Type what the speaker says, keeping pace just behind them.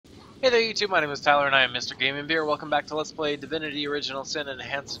Hey there YouTube, my name is Tyler and I am Mr. Game and Beer. Welcome back to Let's Play Divinity Original Sin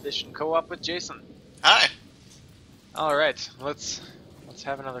Enhanced Edition Co-op with Jason. Hi. Alright, let's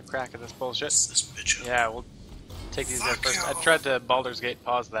have another crack at this bullshit. This bitch up. Yeah, we'll take these guys first. I you. tried to Baldur's Gate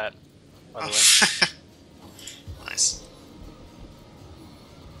pause that, by the way. Nice.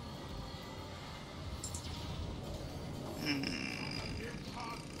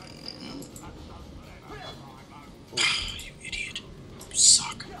 Oh, you idiot. You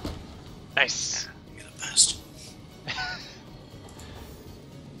suck. Nice. You're the best.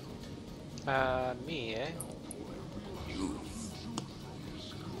 Me, eh? You.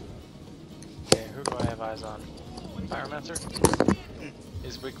 Okay, who do I have eyes on? Pyromancer?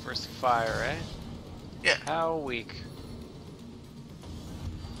 Is weak versus fire, eh? Yeah. How weak?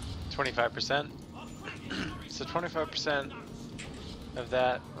 25%. So 25% of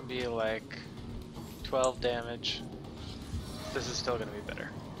that would be like 12 damage. This is still gonna be better.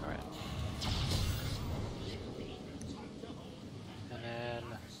 Alright. And then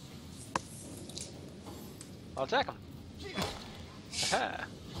I'll attack him. Aha!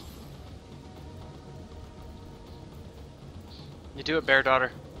 You do it, bear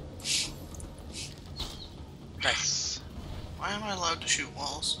daughter. Nice. Why am I allowed to shoot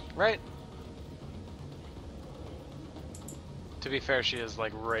walls? Right? To be fair, she is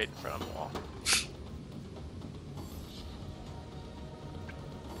like right in front of the wall.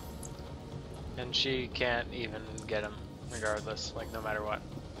 And she can't even get him, regardless, like no matter what.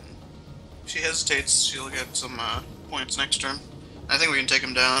 If she hesitates, she'll get some points next turn. I think we can take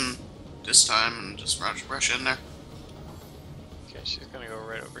him down this time and just rush in there. Okay, she's gonna go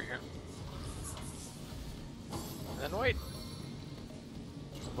right over here. And then wait.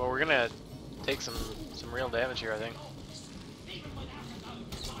 Well, we're gonna take some real damage here, I think.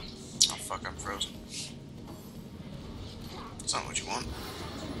 Oh fuck, I'm frozen. That's not what you want.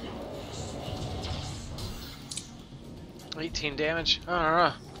 18 damage.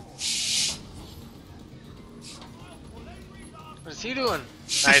 Oh. What is he doing?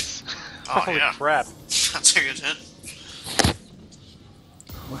 Nice. Oh, Holy yeah. crap. That's a good hit.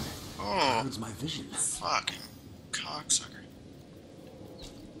 What? Oh, Clouds my visions. fucking cocksucker.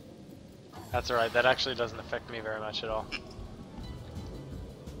 That's alright, that actually doesn't affect me very much at all.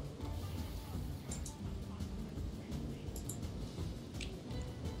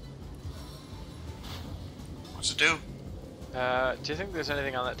 What's it do? Do you think there's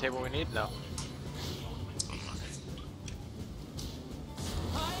anything on that table we need? No.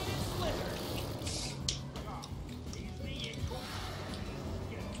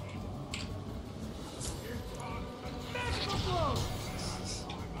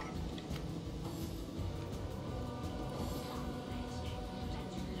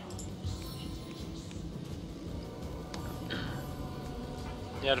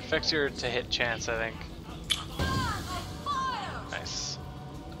 Yeah, it affects your to hit chance, I think. Nice.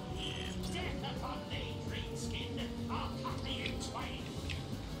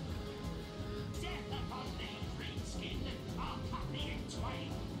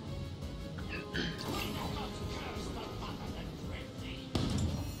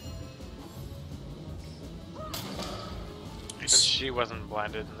 And she wasn't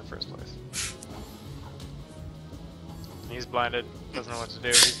blinded in the first place. He's blinded, doesn't know what to do.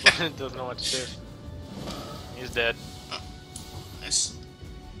 He's blinded, doesn't know what to do. He's dead. Oh, nice.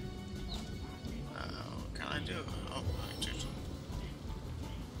 What can I do? Oh, I do.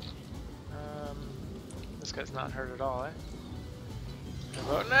 This guy's not hurt at all, eh? How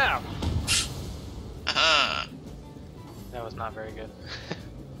about now? Aha! That was not very good.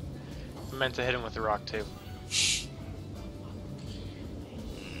 I meant to hit him with the rock too.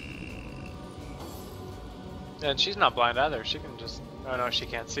 And she's not blind either. She can just... Oh no, she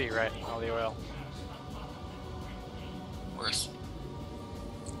can't see, right? All the oil. Worse.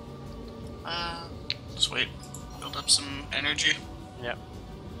 Just wait. Build up some energy. Yep.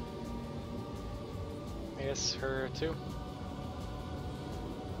 I guess her too.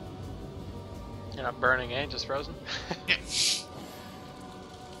 You're not burning, eh? Just frozen? Yeah.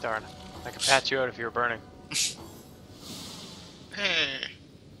 Darn. I could patch you out if you were burning. Hey!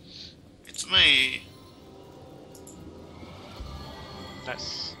 It's me!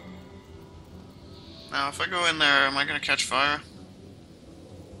 Nice. Now, if I go in there, am I gonna catch fire?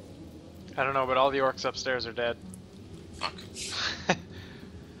 I don't know, but all the orcs upstairs are dead. Fuck.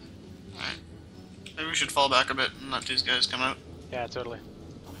 Alright. Maybe we should fall back a bit and let these guys come out. Yeah, totally.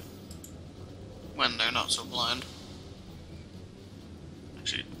 When they're not so blind.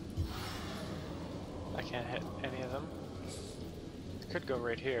 Actually, I can't hit any of them. Could go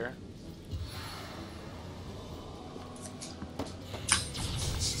right here.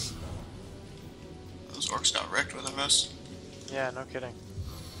 orcs got wrecked without us. Yeah, no kidding.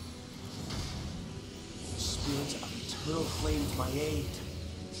 Spirit of eternal flame to my aid.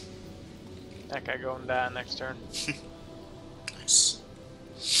 That guy going down next turn. Nice.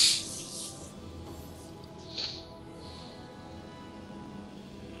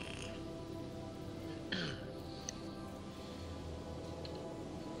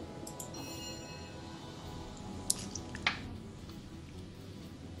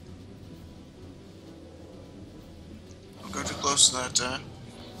 Don't go too close to that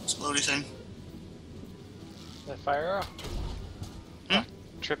explodey thing. That fire arrow? Hmm? Oh,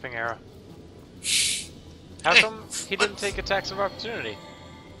 tripping arrow. How Hey, come he what? didn't take attacks of opportunity?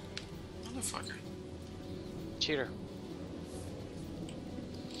 Motherfucker. Cheater.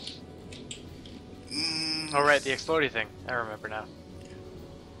 Mm, Oh right, the explodey thing. I remember now.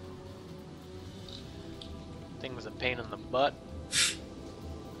 Thing was a pain in the butt.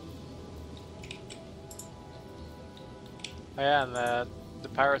 Oh yeah, and the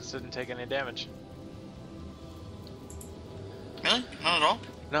pirates didn't take any damage. Really? Not at all?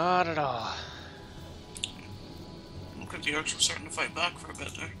 Not at all. Look at the orcs were starting to fight back for a bit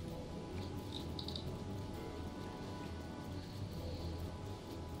there.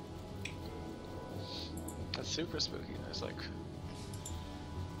 That's super spooky. There's like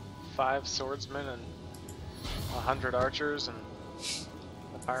 5 swordsmen and 100 archers and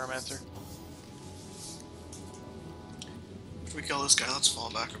a pyromancer. If we kill this guy, let's fall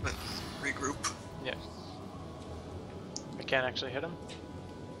back a bit. Regroup. Yeah. I can't actually hit him?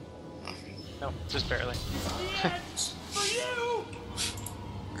 No, just barely. For you!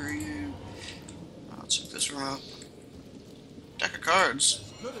 Where are you? Let's check this room out. Deck of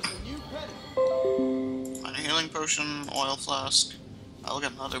cards. Good as a new penny. Find a healing potion, oil flask. I'll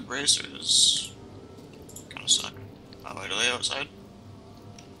get another bracers. Kinda suck. Oh wait, are they outside?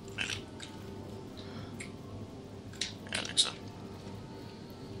 Maybe. Yeah, I think so.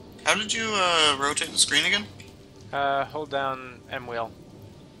 How did you rotate the screen again? Hold down M wheel.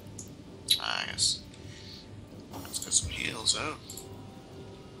 I guess. Let's get some heals out.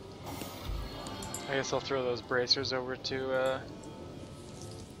 I guess I'll throw those bracers over to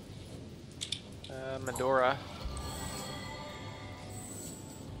Medora.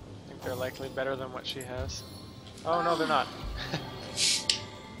 I think they're likely better than what she has. Oh no, they're not.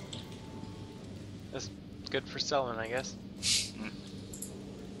 That's good for selling, I guess.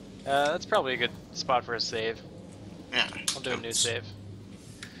 That's probably a good spot for a save. Yeah. I'll do a new save.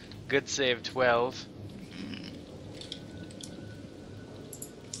 Good save 12.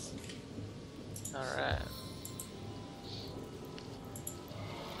 Alright.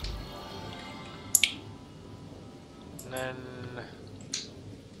 And then...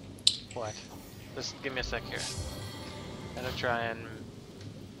 what? Just give me a sec here. I'm gonna try and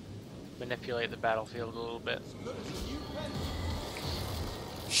manipulate the battlefield a little bit.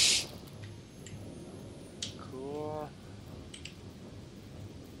 Cool.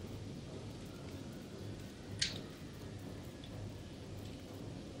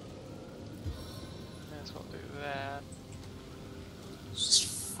 Might as well do that.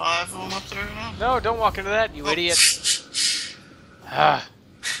 There's 5 of them up there now? No, don't walk into that, you idiot! Ah.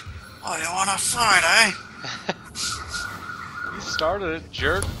 Oh, you wanna fight, eh? You started it,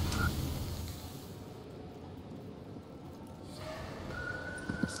 jerk.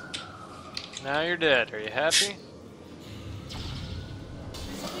 Now you're dead. Are you happy?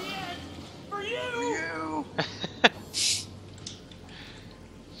 For you! You.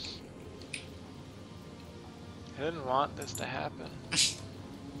 I didn't want this to happen.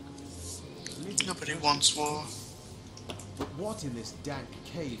 Nobody wants war. But what in this dank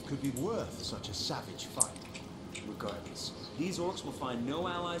cave could be worth such a savage fight? Regardless, these orcs will find no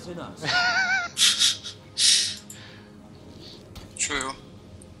allies in us. True.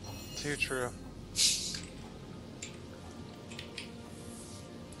 Too true.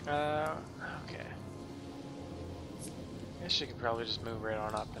 Okay. Guess you could probably just move right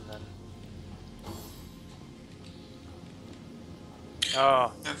on up and then...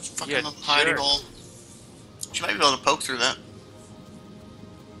 Oh, There's fucking you a hiding jerk. hole. She might be able to poke through that.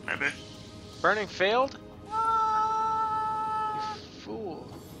 Maybe. Burning failed? You fool.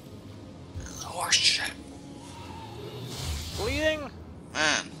 Horse shit. Bleeding?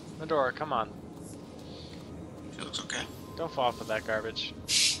 Man, Medora, come on. she looks okay. Don't fall for that garbage.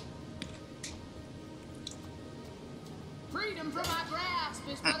 Freedom from my grasp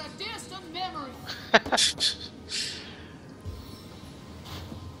is but a distant memory.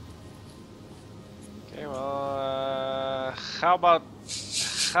 Okay, well, how about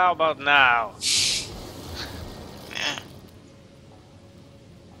now? Yeah.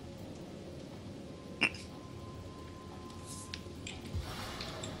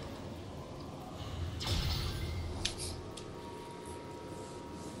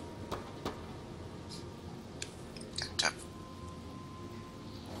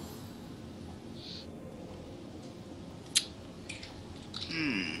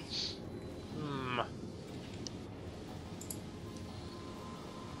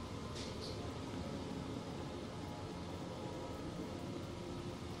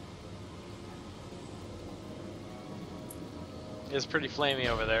 is pretty flamey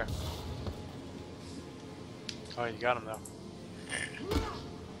over there. Oh, you got him though.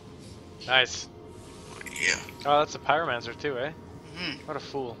 Nice. Yeah. Oh, that's a pyromancer too, eh? Mm-hmm. What a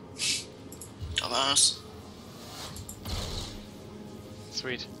fool. Dumbass.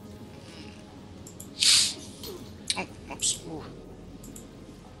 Sweet. Oh, whoops. Ooh.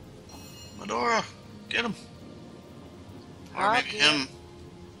 Medora, get him. Or I'll maybe get him.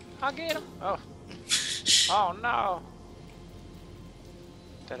 I'll get him. Oh. Oh no.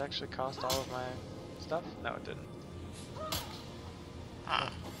 That actually cost all of my stuff? No, it didn't.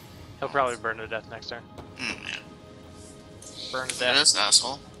 Ah. He'll probably burn to death next turn. Yeah. Burn to There it death. is,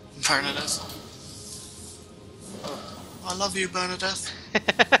 asshole. Bernadette. I love you, Bernadette.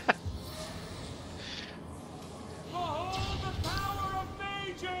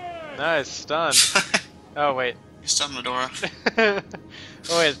 Nice, stun. Oh wait. You stunned Medora. Oh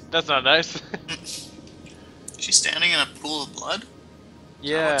wait, that's not nice. She's standing in a pool of blood?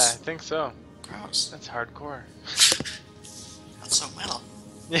 Yeah, I Alex. think so. Gross. That's hardcore. That's so metal.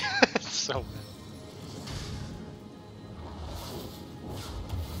 Yeah, it's so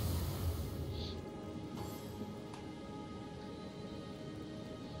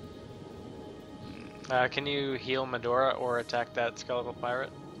can you heal Medora or attack that skeletal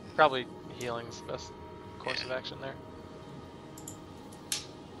pirate? Probably healing's the best course of action there.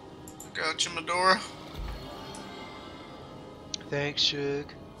 Gotcha, Medora. Thanks, Shug.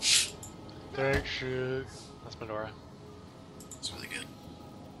 Thanks, Shug. That's Medora. That's really good.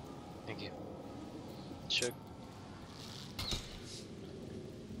 Thank you. Shug.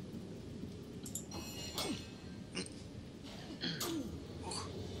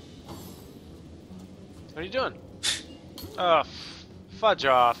 What are you doing? Oh, fudge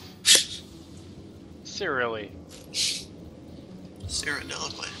off. Serially.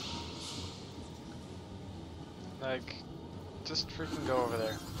 Cyrodilically. Like, just freaking go over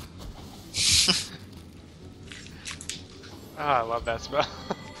there. Ah, I love that spell.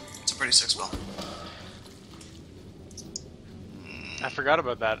 It's a pretty sick spell. I forgot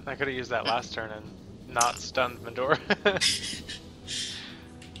about that. I could have used that last turn and not stunned Medora.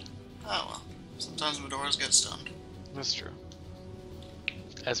 Oh well. Sometimes Medoras get stunned. That's true.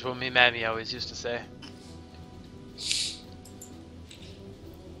 That's what me mammy always used to say.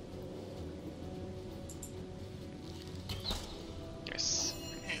 Yes.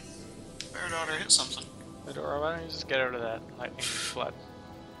 Hey, Bear Daughter hit something. Medora, why don't you just get out of that lightning flood?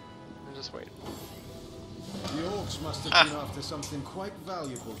 And just wait. The orcs must have been after something quite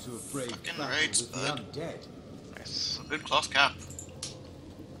valuable to have braved Fucking battle right, with the bud. undead. Nice. A good cloth cap.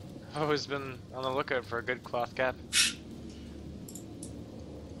 I've always been on the lookout for a good cloth cap.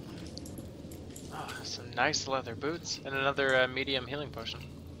 Oh, some nice leather boots and another medium healing potion.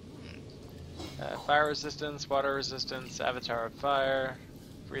 Fire resistance, water resistance, avatar of fire,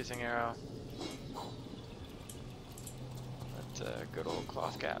 freezing arrow. That's a good old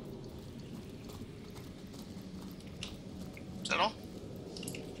cloth cap. Is that all?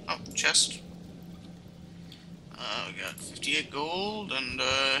 Oh, chest. We got 58 gold and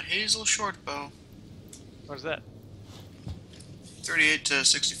hazel short bow. What is that? 38 to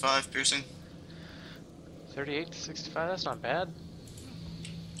 65 piercing. 38 to 65, that's not bad.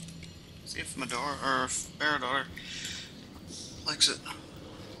 See if Medora or if Bear Daughter likes it.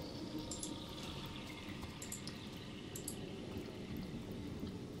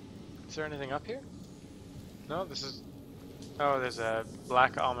 Is there anything up here? No, this is... Oh, there's a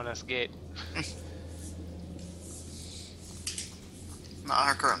black ominous gate. Nah,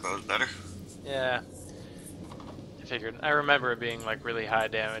 her current bow is better. Yeah. I figured. I remember it being like really high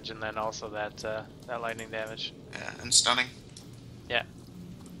damage and then also that that lightning damage. Yeah, and stunning. Yeah.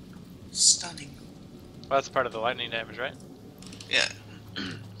 Stunning. Well, that's part of the lightning damage, right? Yeah.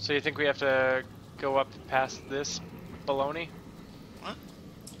 So you think we have to go up past this baloney? What?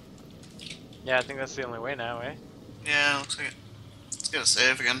 Yeah, I think that's the only way now, eh? Yeah, looks like it. Let's get a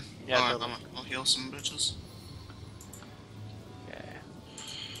save again. Yeah, Alright, totally. I'll heal some bitches. Yeah.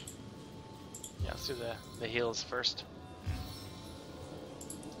 Yeah, let's do the heals first.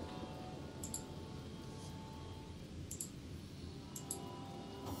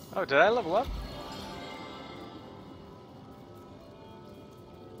 Oh, did I level up?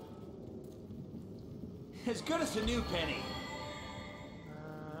 As good as a new penny.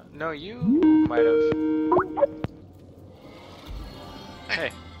 No, you might have.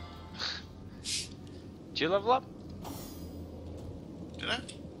 Hey. Did you level up? Did I? I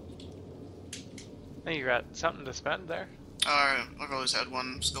think you got something to spend there. Alright, I've always had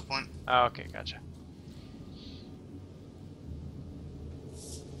one skill point. Oh, okay, gotcha.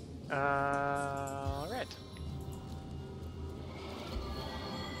 Alright.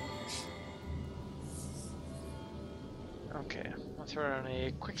 Okay, let's throw on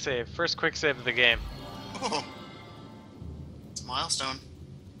a quick save. First quick save of the game. Oh, it's a milestone.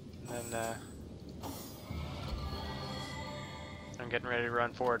 And then I'm getting ready to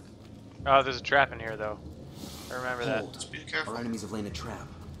run forward. Oh, there's a trap in here though. I remember that. Hold. Just be careful. Our enemies have laid a trap.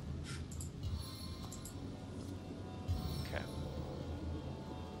 Okay.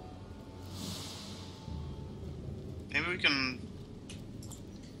 Maybe we can,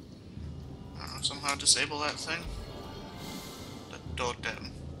 I don't know, somehow disable that thing. The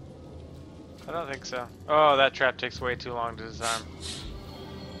totem. I don't think so. Oh, that trap takes way too long to disarm.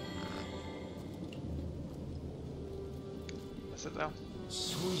 Is it though?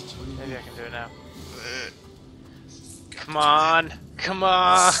 Sweet Maybe I can do it now. Uh, Come on! Come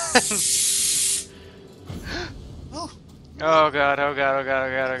on! Oh. Oh god, oh god, oh god,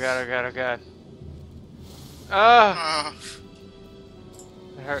 oh god, oh god, oh god, oh god. Ah!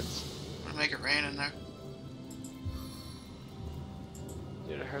 It hurts. I'm gonna make it rain in there.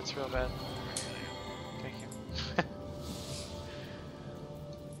 Dude, it hurts real bad. Thank you.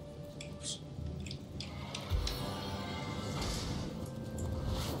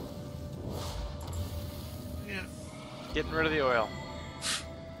 Yeah. Getting rid of the oil.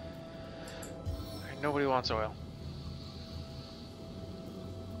 Alright, nobody wants oil.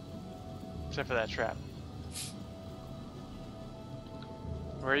 Except for that trap.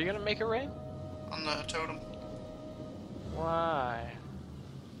 Where are you gonna make it rain? On the totem. Why?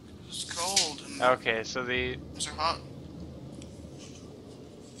 It's cold and Okay, so the... these are hot.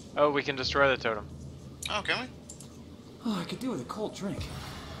 Oh, we can destroy the totem. Oh, can we? Oh, I could do with a cold drink.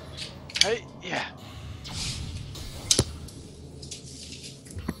 Hey, yeah.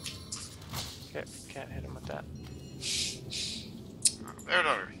 Okay, can't hit him with that. There,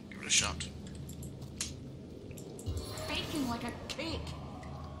 daughter. Give it a shot. Baking like a cake.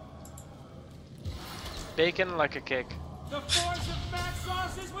 Bacon like a cake. The force of fat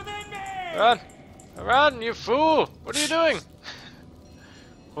sauce is within me! Run! Run, you fool! What are you doing?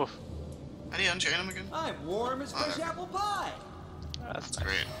 Oof. How do you unchain him again? I'm warm as fresh apple pie. That's nice.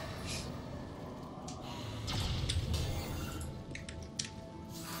 Great.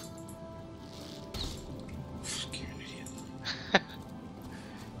 You're an idiot.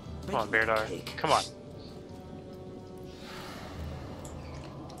 Come on, Bear Daughter. Come on.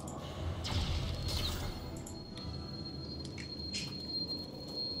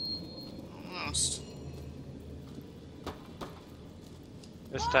 Almost.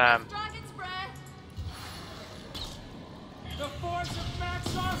 This time. Dragon's breath. The force of fat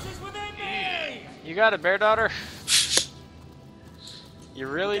sauce is within me! You got it, Bear Daughter. You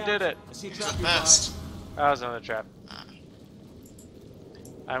really did it. I see a He's trap the nearby. best. That was another trap.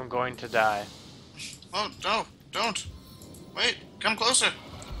 I'm going to die. Oh, no, don't. Wait, come closer.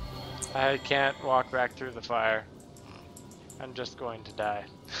 I can't walk back through the fire. I'm just going to die.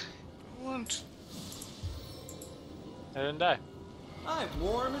 I want. I didn't die. I'm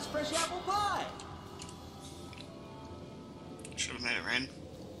warm as fresh apple pie. Should have made it rain.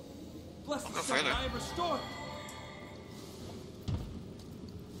 Bless I'll the go sun, further. I am restored.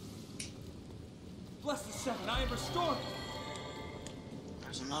 Bless the seven, I am restored.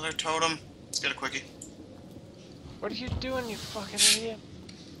 There's another totem. Let's get a quickie. What are you doing, you fucking idiot?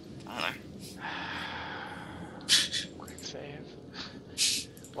 I don't know. Quick save.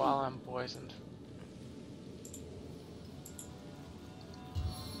 While I'm poisoned.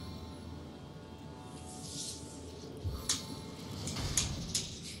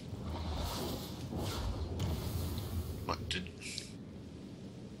 What did?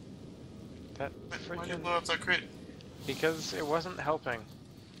 That Why did you freaking... blow up that crate? Because it wasn't helping.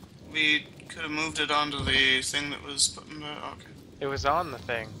 We could have moved it onto the thing that was put in the. Okay. It was on the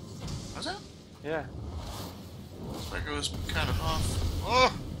thing. Was it? Yeah. Looks like it was kind of off.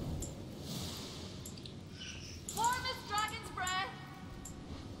 Oh! Warm as dragon's breath.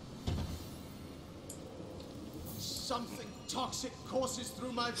 Something toxic courses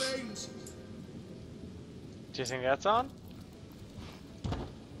through my veins. Do you think that's on?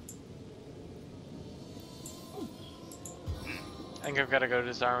 I think I've got to go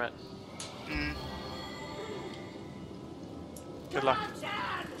disarm it. Mm. Good luck.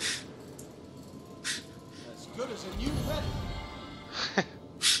 As good as a new pet.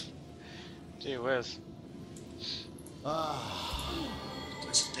 Gee whiz. Ah,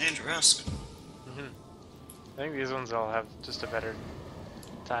 This is dangerous. I think these ones all have just a better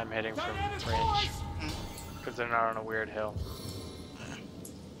time hitting from Dynamic range. force! Because they're not on a weird hill.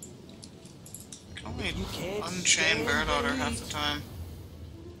 Can only You can't unchain stand Bear Daughter the half heat. the time.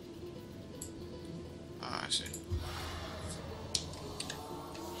 Ah, I see.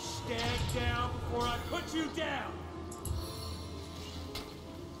 Stand down before I put you down!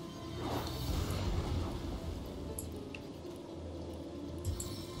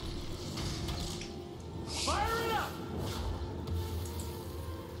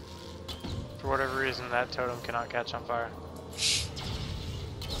 whatever reason, that totem cannot catch on fire.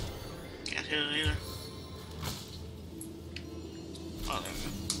 Can't hit it either. Oh, there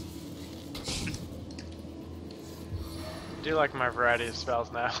we go. I do like my variety of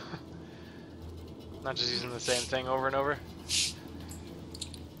spells now. Not just using the same thing over and over.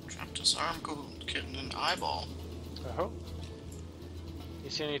 Trap disarm, go get in an eyeball. Oh. You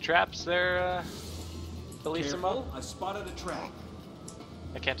see any traps there, Bellissimo? Careful, I spotted a trap.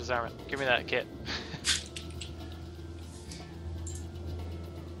 I can't disarm it. Give me that kit.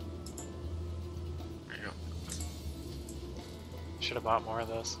 There you go. Should have bought more of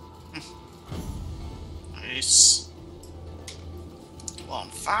those. Nice. On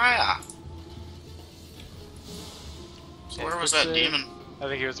fire! So Okay, where was quick that save. demon? I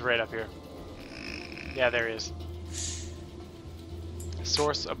think he was right up here. Yeah, there he is.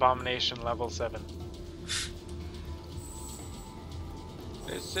 Source Abomination level 7.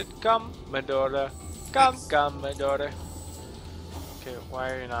 Is it come, my daughter? Come, my daughter. Okay,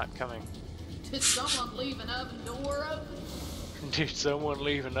 why are you not coming? Did someone leave an oven door open? Did someone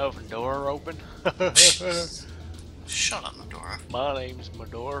leave an oven door open? Shut up, Medora. My name's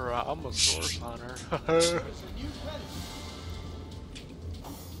Medora. I'm a source hunter.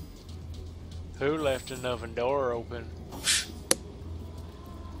 Who left an oven door open?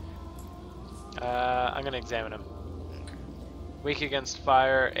 I'm gonna examine him. Weak against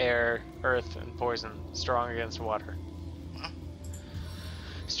fire, air, earth, and poison. Strong against water.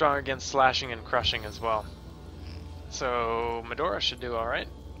 Strong against slashing and crushing as well. So Medora should do alright.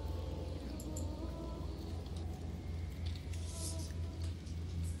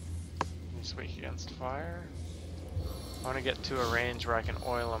 He's weak against fire. I want to get to a range where I can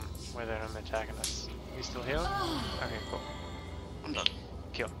oil him without him attacking us. You still healing? Okay, cool. I'm done.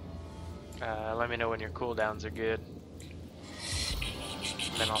 Kill. Let me know when your cooldowns are good.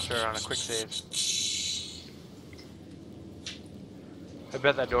 Then I'll throw on a quick save. I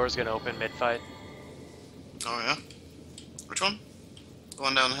bet that door's gonna open mid-fight. Oh yeah? Which one? The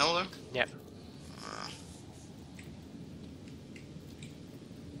one down the hill there? Yep.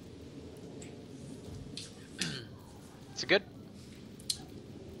 Is it good?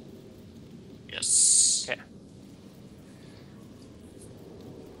 Yes. Okay.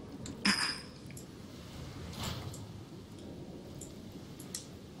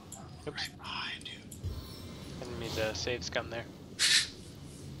 Oops. Behind you. Didn't mean to save scum there.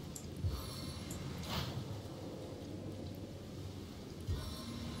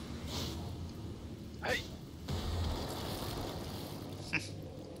 Hey.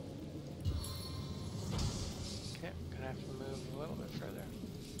 Okay, gonna have to move a little bit further.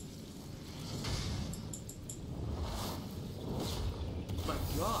 My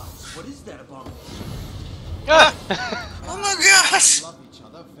God, what is that abomination? Ah! Oh my gosh! Love each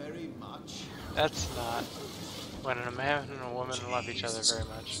other very much. That's not when a man and a woman love each other very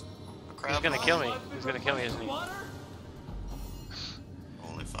much. A He's crab gonna ball? kill me. He's gonna kill me, isn't he?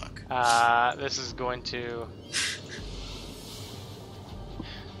 Holy fuck. This is going to.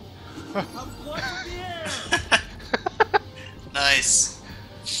 Nice.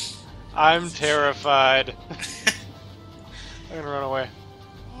 I'm terrified. I'm gonna run away.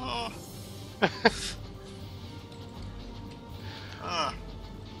 Oh. Ah.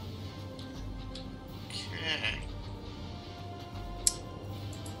 Okay.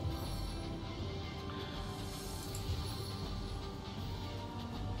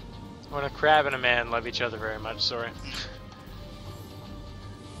 When a crab and a man love each other very much, sorry.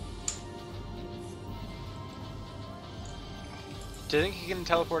 Do you think he can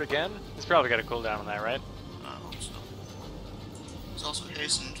teleport again? He's probably got a cooldown on that, right? I hope so. He's also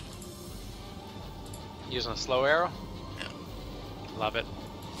hastened. Using a slow arrow? Yeah. Love it.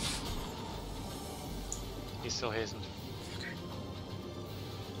 He's still hastened. Okay.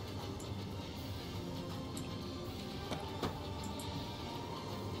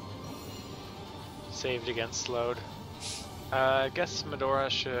 Saved against slowed. I guess Medora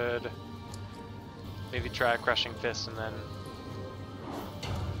should maybe try a crushing fist and then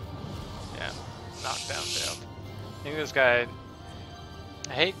knockdown failed. I think this guy.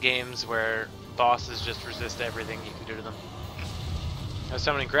 I hate games where bosses just resist everything you can do to them. I was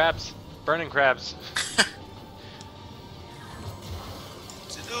summoning crabs, burning crabs.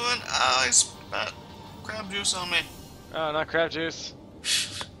 What's he doing? Ah, he spat crab juice on me. Oh, not crab juice.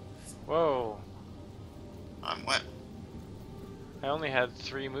 Whoa! I'm wet. I only had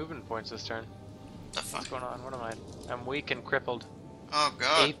 3 movement points this turn. The fuck? What's going on? What am I? I'm weak and crippled. Oh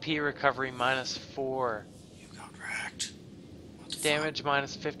god. AP recovery -4. You got wrecked. What the Damage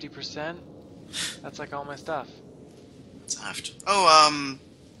 -50%. That's like all my stuff. fuck? That's after. Oh,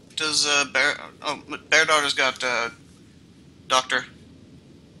 Does Bear? Oh, Bear Daughter's got Doctor.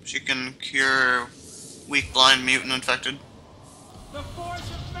 She can cure weak, blind, mutant, infected. The force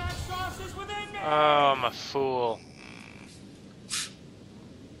of Matt Sauce is within me! Oh, I'm a fool.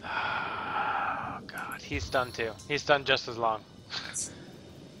 Oh, God. He's stunned too. He's stunned just as long.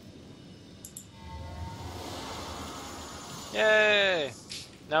 Yay!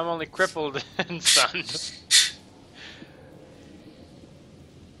 Now I'm only crippled and stunned.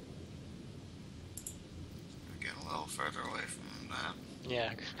 Get a little further away from that.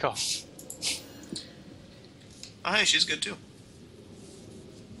 Yeah, good call. Oh, hey, she's good too.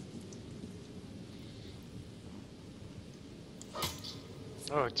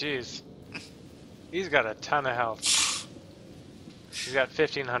 Oh, jeez. He's got a ton of health. He's got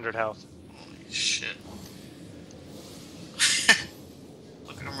 1,500 health. Holy shit.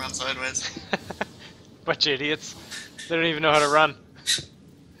 Look at him run sideways. Bunch of idiots. They don't even know how to run.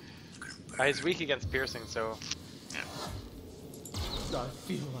 Look at him. He's weak against piercing, so... Yeah. I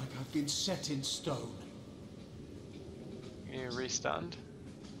feel like I've been set in stone. You restunned?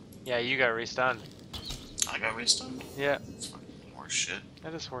 Yeah, you got restunned. I got restunned? Yeah, Horse shit.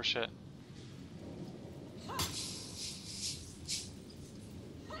 that is horseshit.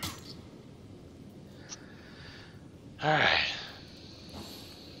 Alright.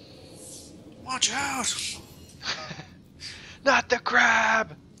 Watch out! Not the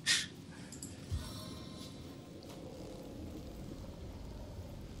crab!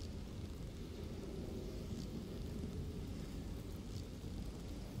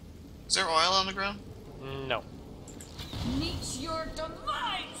 Is there oil on the ground? No. Meet your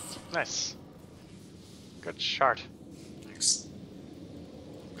demise! Nice. Good shard. Thanks.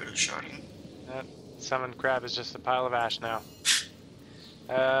 Good at sharding. That summoned crab is just a pile of ash now.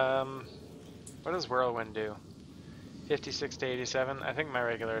 What does Whirlwind do? 56 to 87? I think my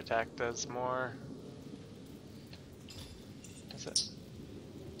regular attack does more. Does it?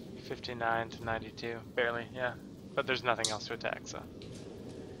 59 to 92. Barely, yeah. But there's nothing else to attack, so.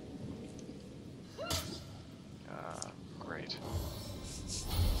 Great.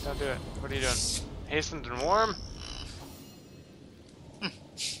 Don't do it. What are you doing? Hastened and warm?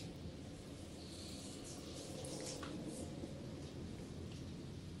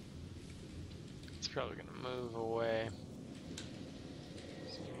 He's probably gonna move away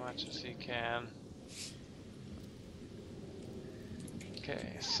as much as he can.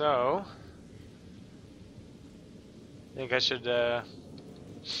 Okay, so think I should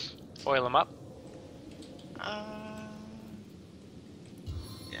oil him up.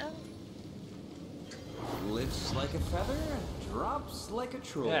 Yeah. Lifts like a feather, drops like a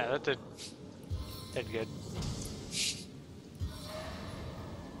troll. Yeah, that did good.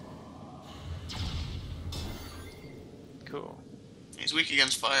 Cool. He's weak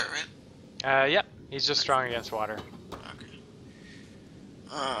against fire, right? Yep, he's just strong against water. Okay.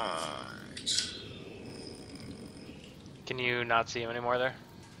 Alright. Can you not see him anymore there?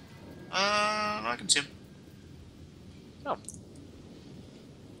 No, I can see him. Oh.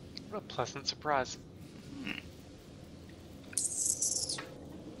 What a pleasant surprise.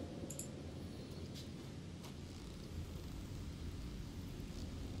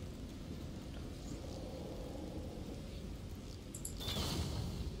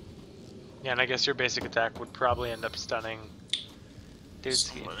 Yeah, and I guess your basic attack would probably end up stunning dude's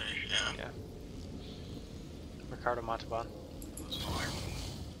heat. Somebody, yeah. Yeah. Ricardo Montalban.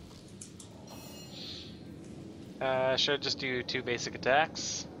 Should I just do 2 basic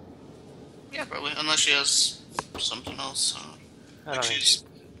attacks? Yeah, probably. Unless she has something else. I don't think she's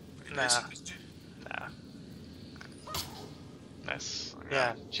pretty Nah. basic. Nah. Nice.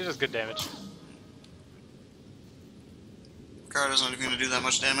 Yeah, she does good damage. Ricardo's not even going to do that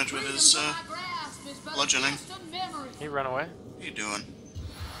much damage with his bludgeoning. He run away? What are you doing?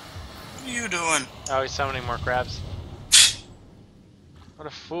 What are you doing? Oh, he's summoning more crabs. What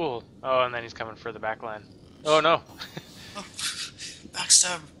a fool. Oh, and then he's coming for the back line. Oh no. Oh,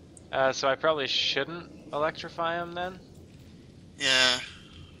 backstab. So I probably shouldn't electrify him then? Yeah.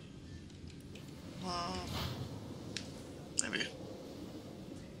 Well, maybe.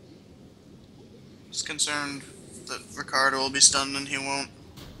 Just concerned that Ricardo will be stunned and he won't.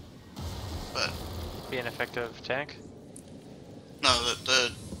 But Be an effective tank? no, that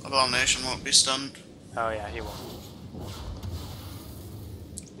the abomination won't be stunned. Oh yeah, he won't.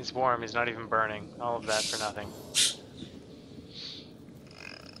 He's warm, he's not even burning. All of that for nothing.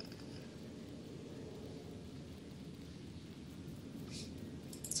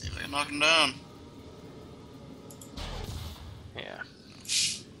 See if I can knock him down. Yeah.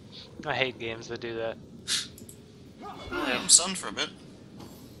 I hate games that do that. I'll have him stunned for a bit.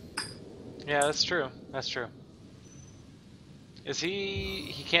 Yeah, that's true. That's true. Is he?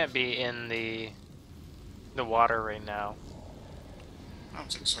 He can't be in the water right now. I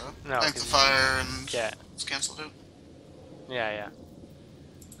don't think so. No, I think the 'cause fire and yeah, it's cancelled out. yeah.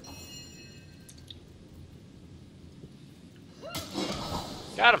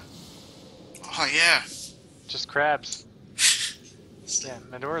 Got him. Oh yeah. Just crabs. Yeah,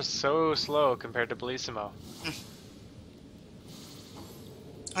 Medora's so slow compared to Bellissimo.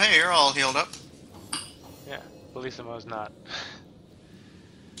 Hey, you're all healed up. Yeah, Bellissimo's not.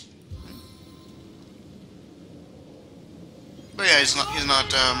 But yeah, he's not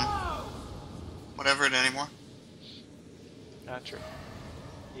whatever it anymore. Not true.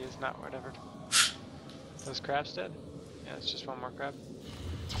 He is not whatever. Those crabs dead? Yeah, it's just one more crab.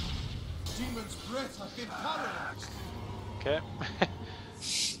 Demon's breath, I've been paralyzed. Okay.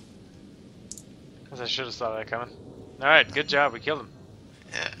 Guess I should have saw that coming. Alright, good job, we killed him.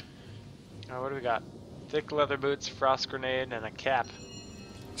 Yeah. What do we got? Thick leather boots, frost grenade, and a cap.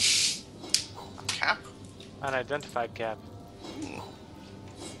 A cap? Unidentified cap. Ooh.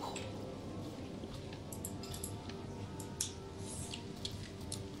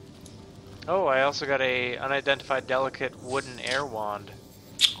 Oh, I also got a unidentified delicate wooden air wand.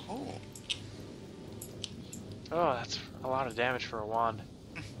 Oh. Oh, that's a lot of damage for a wand.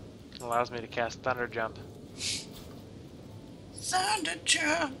 It allows me to cast Thunder Jump. Thunder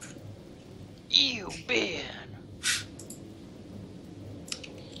jump. You Ben!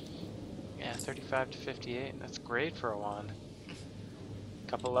 Yeah, 35 to 58. That's great for a wand.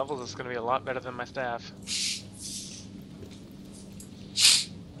 Couple levels, it's going to be a lot better than my staff.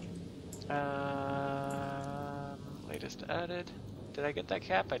 Latest added. Did I get that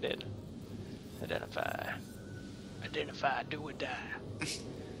cap? I did. Identify. Identify, do or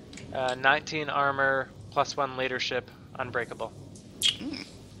die. 19 armor, +1 leadership, unbreakable.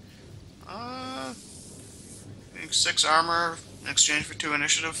 I think 6 armor in exchange for 2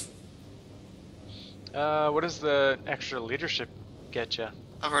 initiative. What does the extra leadership get you?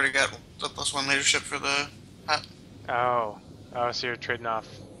 I've already got the +1 leadership for the hat. Oh, so you're trading off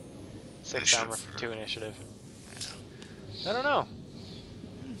 6 Initiative armor for for- 2 initiative. I don't know.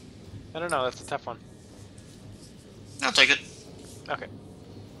 That's a tough one. I'll take it. Okay.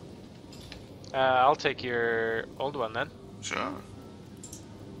 I'll take your old one then. Sure.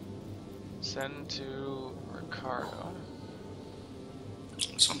 Send to Ricardo.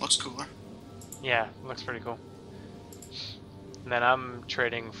 This one looks cooler. Yeah, looks pretty cool. And then I'm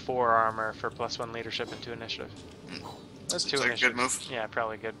trading 4 armor for +1 leadership and 2 initiative. That's 2 Seems like a initiative. good move. Yeah,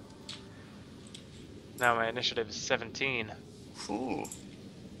 probably good. Now my initiative is 17. Ooh.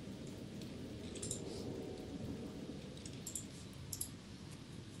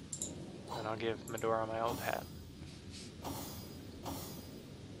 And I'll give Medora my old hat.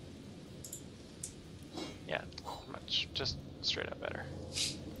 Yeah, much, just straight up better.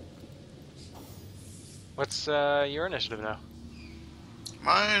 What's your initiative now?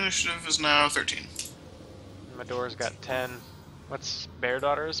 My initiative is now 13. Medora's got 10. What's Bear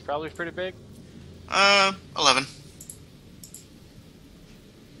Daughter's? Probably pretty big. 11.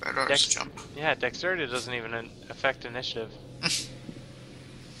 Bear Daughter's jump. Yeah, dexterity doesn't even affect initiative.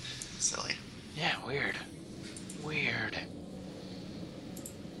 Silly. Yeah, weird. Weird.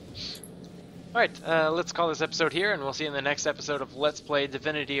 Alright, let's call this episode here, and we'll see you in the next episode of Let's Play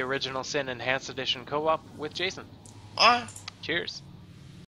Divinity Original Sin Enhanced Edition Co-op with Jason. Bye. Cheers.